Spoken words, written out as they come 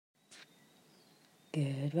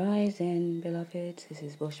Good rising, beloveds. This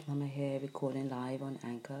is Bush Mama here, recording live on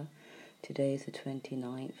Anchor. Today is the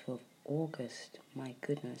 29th of August. My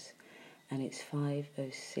goodness. And it's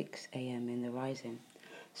 5:06 a.m. in the rising.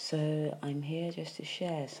 So I'm here just to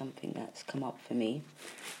share something that's come up for me.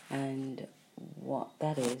 And what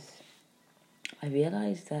that is, I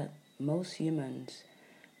realize that most humans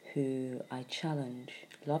who I challenge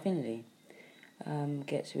lovingly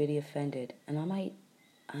gets really offended. And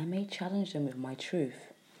I may challenge them with my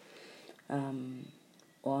truth,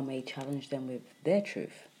 or I may challenge them with their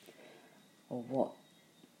truth, or what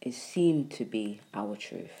is seen to be our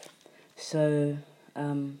truth. So,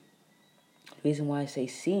 the reason why I say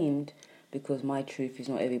seemed, because my truth is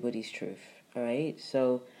not everybody's truth, alright?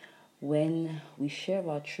 So, when we share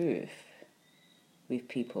our truth with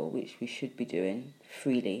people, which we should be doing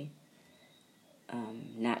freely,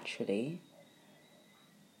 naturally,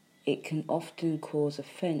 it can often cause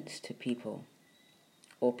offense to people,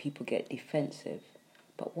 or people get defensive.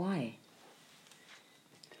 But why?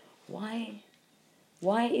 Why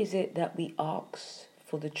is it that we ask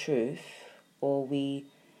for the truth, or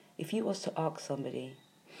if you was to ask somebody,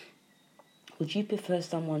 would you prefer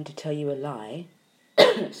someone to tell you a lie,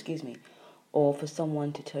 excuse me, or for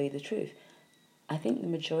someone to tell you the truth? I think the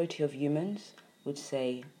majority of humans would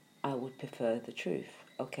say, I would prefer the truth.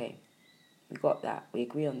 Okay. We got that. We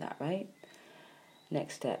agree on that, right?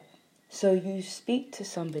 Next step. So you speak to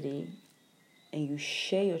somebody and you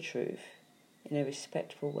share your truth in a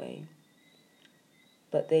respectful way,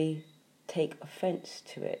 but they take offense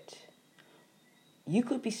to it. You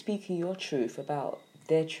could be speaking your truth about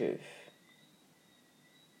their truth,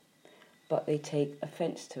 but they take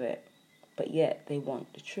offense to it, but yet they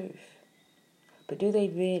want the truth. But do they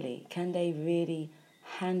really? Can they really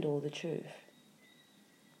handle the truth?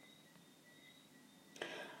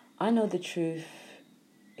 I know the truth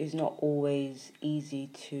is not always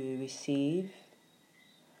easy to receive,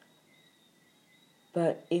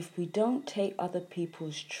 but if we don't take other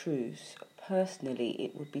people's truths personally,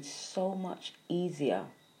 it would be so much easier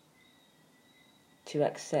to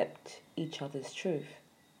accept each other's truth.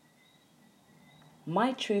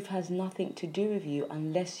 My truth has nothing to do with you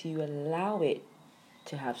unless you allow it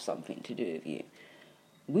to have something to do with you.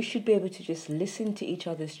 We should be able to just listen to each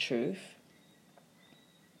other's truth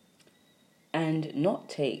and not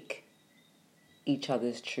take each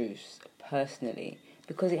other's truths personally,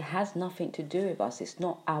 because it has nothing to do with us. It's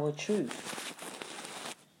not our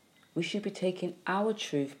truth. We should be taking our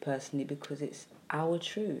truth personally because it's our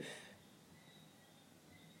truth.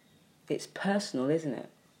 It's personal, isn't it?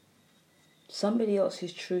 Somebody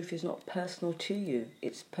else's truth is not personal to you.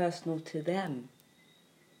 It's personal to them.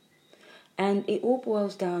 And it all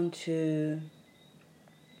boils down to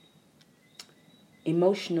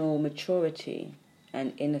emotional maturity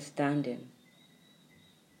and inner standing.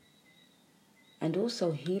 And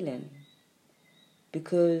also healing.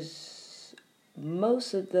 Because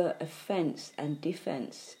most of the offense and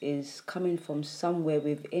defense is coming from somewhere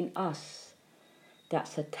within us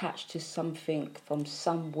that's attached to something from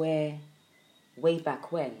somewhere way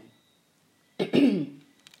back when. Do you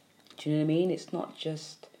know what I mean? It's not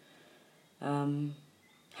just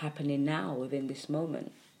happening now within this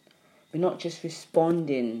moment. We're not just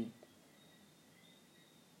responding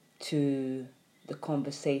to the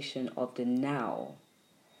conversation of the now.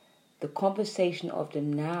 The conversation of the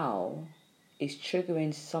now is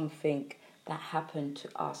triggering something that happened to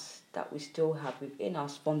us that we still have within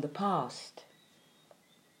us from the past.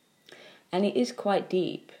 And it is quite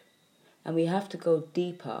deep, and we have to go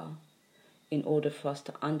deeper in order for us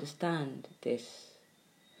to understand this.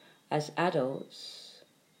 As adults,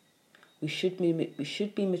 we should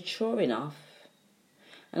be mature enough,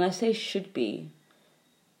 and I say should be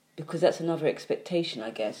because that's another expectation,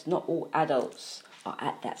 I guess. Not all adults are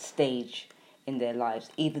at that stage in their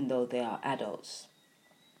lives, even though they are adults.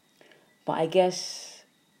 But I guess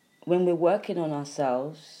when we're working on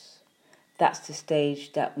ourselves, that's the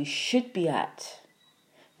stage that we should be at,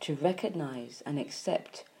 to recognize and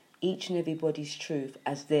accept each and everybody's truth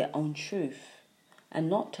as their own truth, and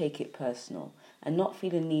not take it personal, and not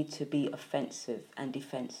feel a need to be offensive and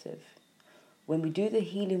defensive. When we do the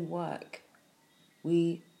healing work,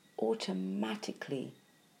 we automatically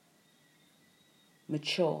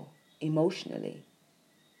mature emotionally.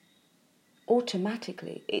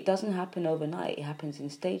 Automatically. It doesn't happen overnight. It happens in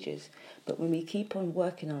stages. But when we keep on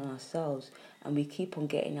working on ourselves, and we keep on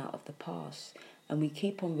getting out of the past, and we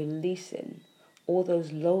keep on releasing all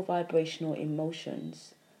those low vibrational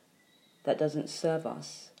emotions that doesn't serve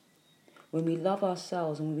us, when we love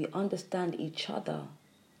ourselves and when we understand each other,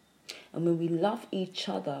 and when we love each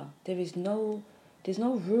other, there's no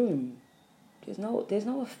room There's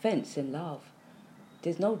no offense in love.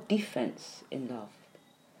 There's no defense in love.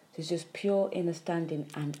 There's just pure understanding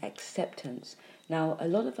and acceptance. Now, a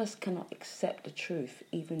lot of us cannot accept the truth,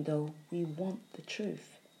 even though we want the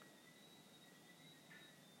truth.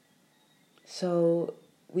 So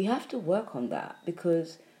we have to work on that,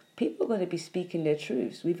 because people are going to be speaking their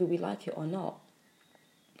truths, whether we like it or not.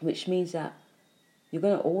 Which means that you're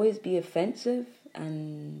going to always be offensive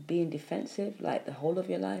and being defensive like the whole of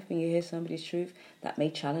your life when you hear somebody's truth that may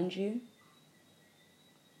challenge you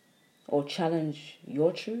or challenge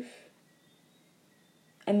your truth.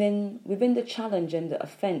 And then within the challenge and the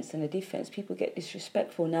offense and the defense, people get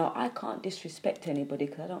disrespectful. Now, I can't disrespect anybody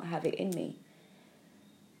because I don't have it in me.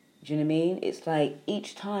 Do you know what I mean? It's like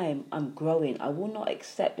each time I'm growing, I will not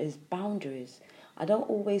accept there's boundaries. I don't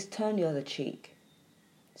always turn the other cheek.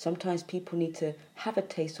 Sometimes people need to have a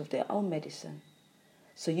taste of their own medicine.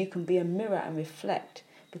 So you can be a mirror and reflect,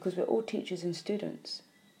 because we're all teachers and students.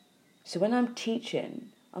 So when I'm teaching,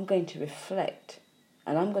 I'm going to reflect.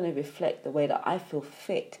 And I'm going to reflect the way that I feel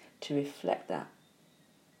fit to reflect that.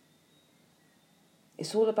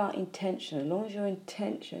 It's all about intention. As long as your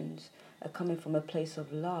intentions are coming from a place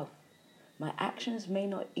of love. My actions may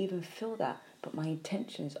not even feel that, but my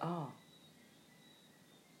intentions are.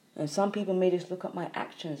 And some people may just look at my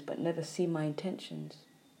actions but never see my intentions,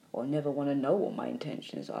 or never want to know what my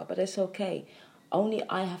intentions are. But it's okay. Only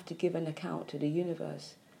I have to give an account to the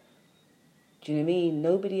universe. Do you know what I mean?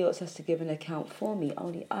 Nobody else has to give an account for me,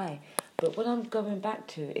 only I. But what I'm going back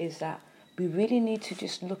to is that we really need to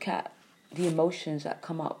just look at the emotions that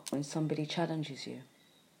come up when somebody challenges you.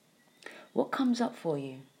 What comes up for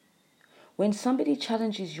you? When somebody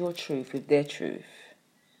challenges your truth with their truth,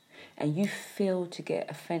 and you feel to get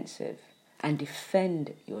offensive and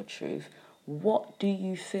defend your truth, what do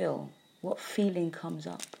you feel? What feeling comes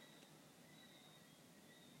up?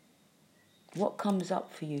 What comes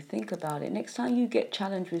up for you? Think about it. Next time you get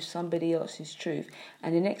challenged with somebody else's truth,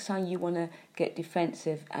 and the next time you want to get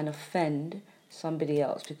defensive and offend somebody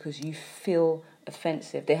else because you feel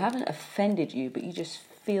offensive. They haven't offended you, but you just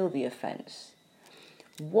feel the offense.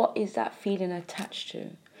 What is that feeling attached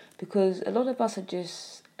to? Because a lot of us are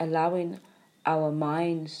just allowing our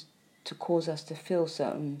minds to cause us to feel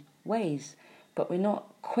certain ways, but we're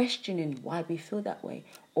not questioning why we feel that way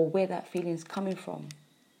or where that feeling's coming from.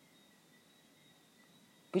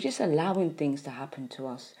 We're just allowing things to happen to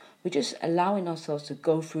us. We're just allowing ourselves to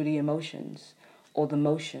go through the emotions or the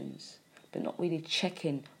motions, but not really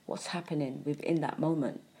checking what's happening within that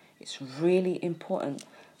moment. It's really important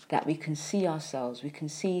that we can see ourselves. We can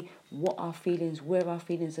see what our feelings, where our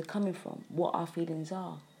feelings are coming from, what our feelings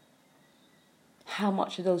are. How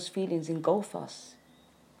much of those feelings engulf us.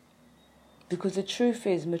 Because the truth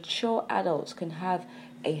is, mature adults can have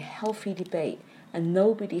a healthy debate and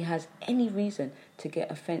nobody has any reason to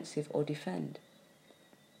get offensive or defend.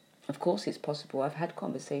 Of course it's possible. I've had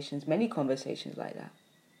conversations, many conversations like that.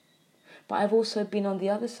 But I've also been on the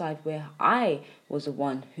other side where I was the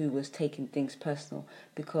one who was taking things personal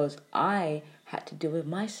because I had to deal with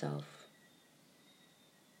myself.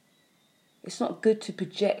 It's not good to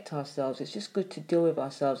project ourselves. It's just good to deal with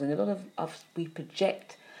ourselves. And a lot of us, we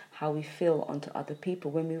project how we feel onto other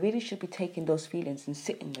people when we really should be taking those feelings and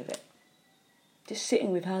sitting with it. Just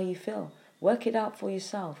sitting with how you feel. Work it out for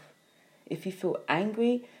yourself. If you feel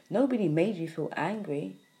angry, nobody made you feel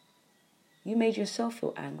angry. You made yourself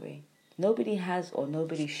feel angry. Nobody has or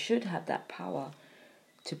nobody should have that power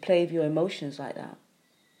to play with your emotions like that.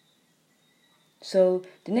 So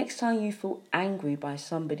the next time you feel angry by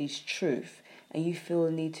somebody's truth and you feel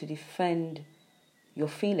the need to defend your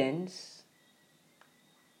feelings,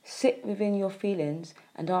 sit within your feelings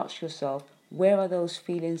and ask yourself, where are those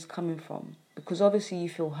feelings coming from? Because obviously you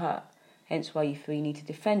feel hurt, hence why you feel you need to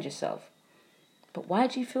defend yourself. But why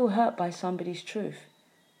do you feel hurt by somebody's truth?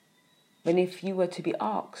 When if you were to be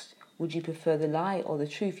asked, would you prefer the lie or the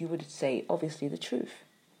truth, you would say, obviously, the truth.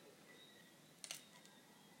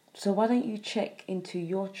 So why don't you check into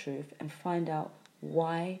your truth and find out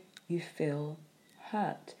why you feel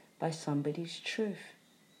hurt by somebody's truth?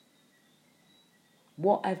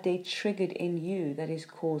 What have they triggered in you that is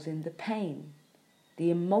causing the pain, the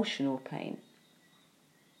emotional pain?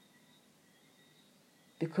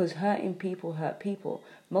 Because hurting people hurt people.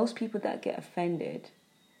 Most people that get offended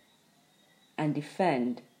and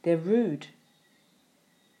defend, they're rude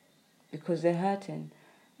because they're hurting.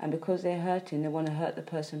 And because they're hurting, they want to hurt the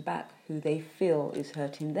person back who they feel is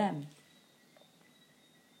hurting them.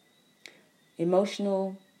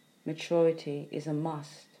 Emotional maturity is a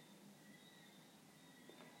must.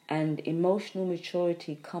 And emotional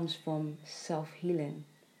maturity comes from self-healing,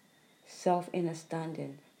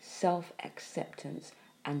 self-understanding, self-acceptance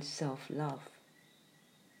and self-love.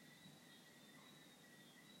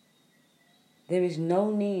 There is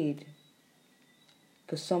no need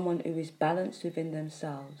for someone who is balanced within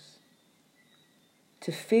themselves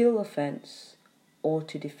to feel offense or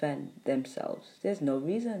to defend themselves. There's no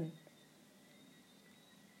reason.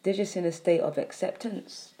 They're just in a state of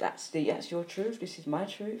acceptance. That's your truth. This is my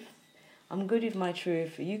truth. I'm good with my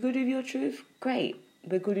truth. Are you good with your truth? Great.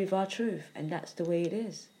 We're good with our truth. And that's the way it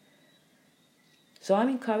is. So I'm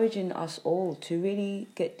encouraging us all to really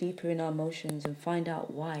get deeper in our emotions and find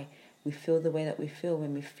out why we feel the way that we feel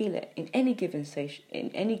when we feel it in any given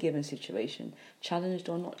situation, challenged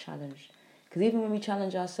or not challenged. Because even when we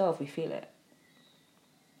challenge ourselves, we feel it.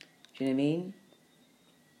 Do you know what I mean?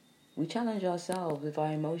 We challenge ourselves with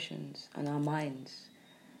our emotions and our minds.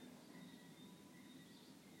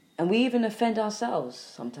 And we even offend ourselves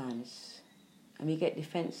sometimes. And we get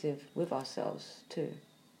defensive with ourselves too.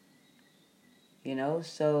 You know,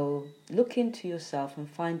 so look into yourself and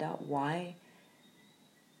find out why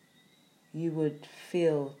you would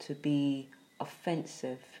feel to be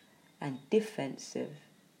offensive and defensive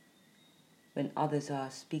when others are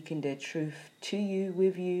speaking their truth to you,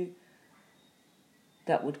 with you,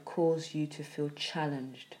 that would cause you to feel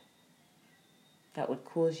challenged, that would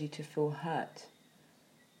cause you to feel hurt,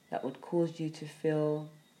 that would cause you to feel,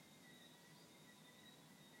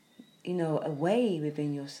 a way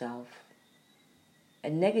within yourself, a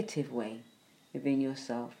negative way within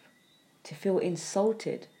yourself, to feel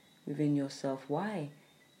insulted within yourself. Why?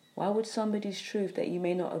 Why would somebody's truth that you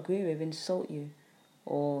may not agree with insult you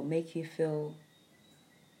or make you feel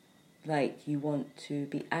like you want to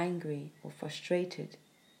be angry or frustrated?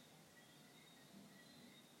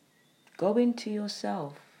 Go into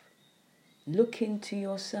yourself, look into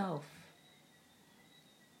yourself,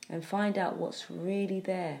 and find out what's really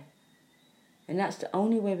there. And that's the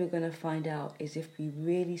only way we're going to find out, is if we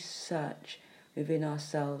really search within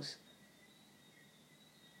ourselves.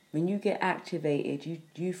 When you get activated,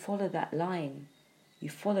 you follow that line. You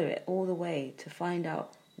follow it all the way to find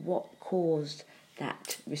out what caused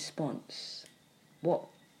that response, what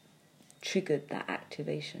triggered that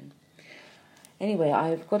activation. Anyway,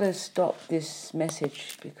 I've got to stop this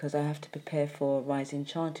message because I have to prepare for Rising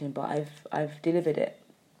Chanting, but I've delivered it.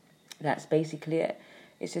 That's basically it.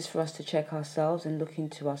 It's just for us to check ourselves and look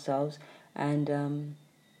into ourselves and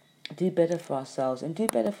do better for ourselves and do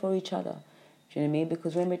better for each other. Do you know what I mean?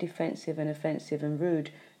 Because when we're defensive and offensive and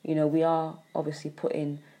rude, we are obviously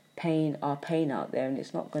putting our pain out there, and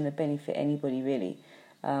it's not going to benefit anybody really.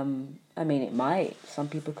 It might. Some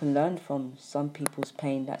people can learn from some people's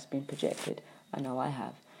pain that's been projected. I know I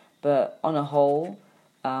have. But on a whole,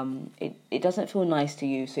 it doesn't feel nice to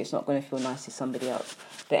you, so it's not going to feel nice to somebody else.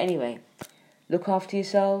 But anyway, look after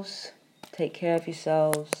yourselves, take care of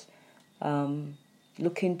yourselves,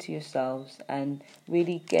 look into yourselves, and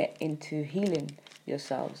really get into healing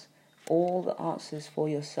yourselves. All the answers for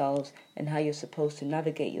yourselves and how you're supposed to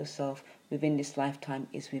navigate yourself within this lifetime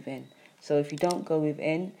is within. So if you don't go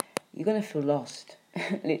within, you're going to feel lost.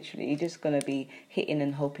 Literally, you're just going to be hitting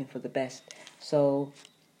and hoping for the best. So,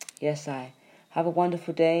 yes, I have a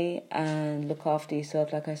wonderful day and look after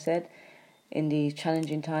yourself, like I said, in these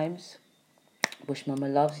challenging times. Bush Mama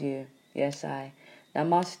loves you. Yes, I.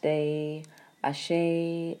 Namaste.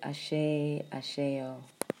 Ashe, ashe, asheo.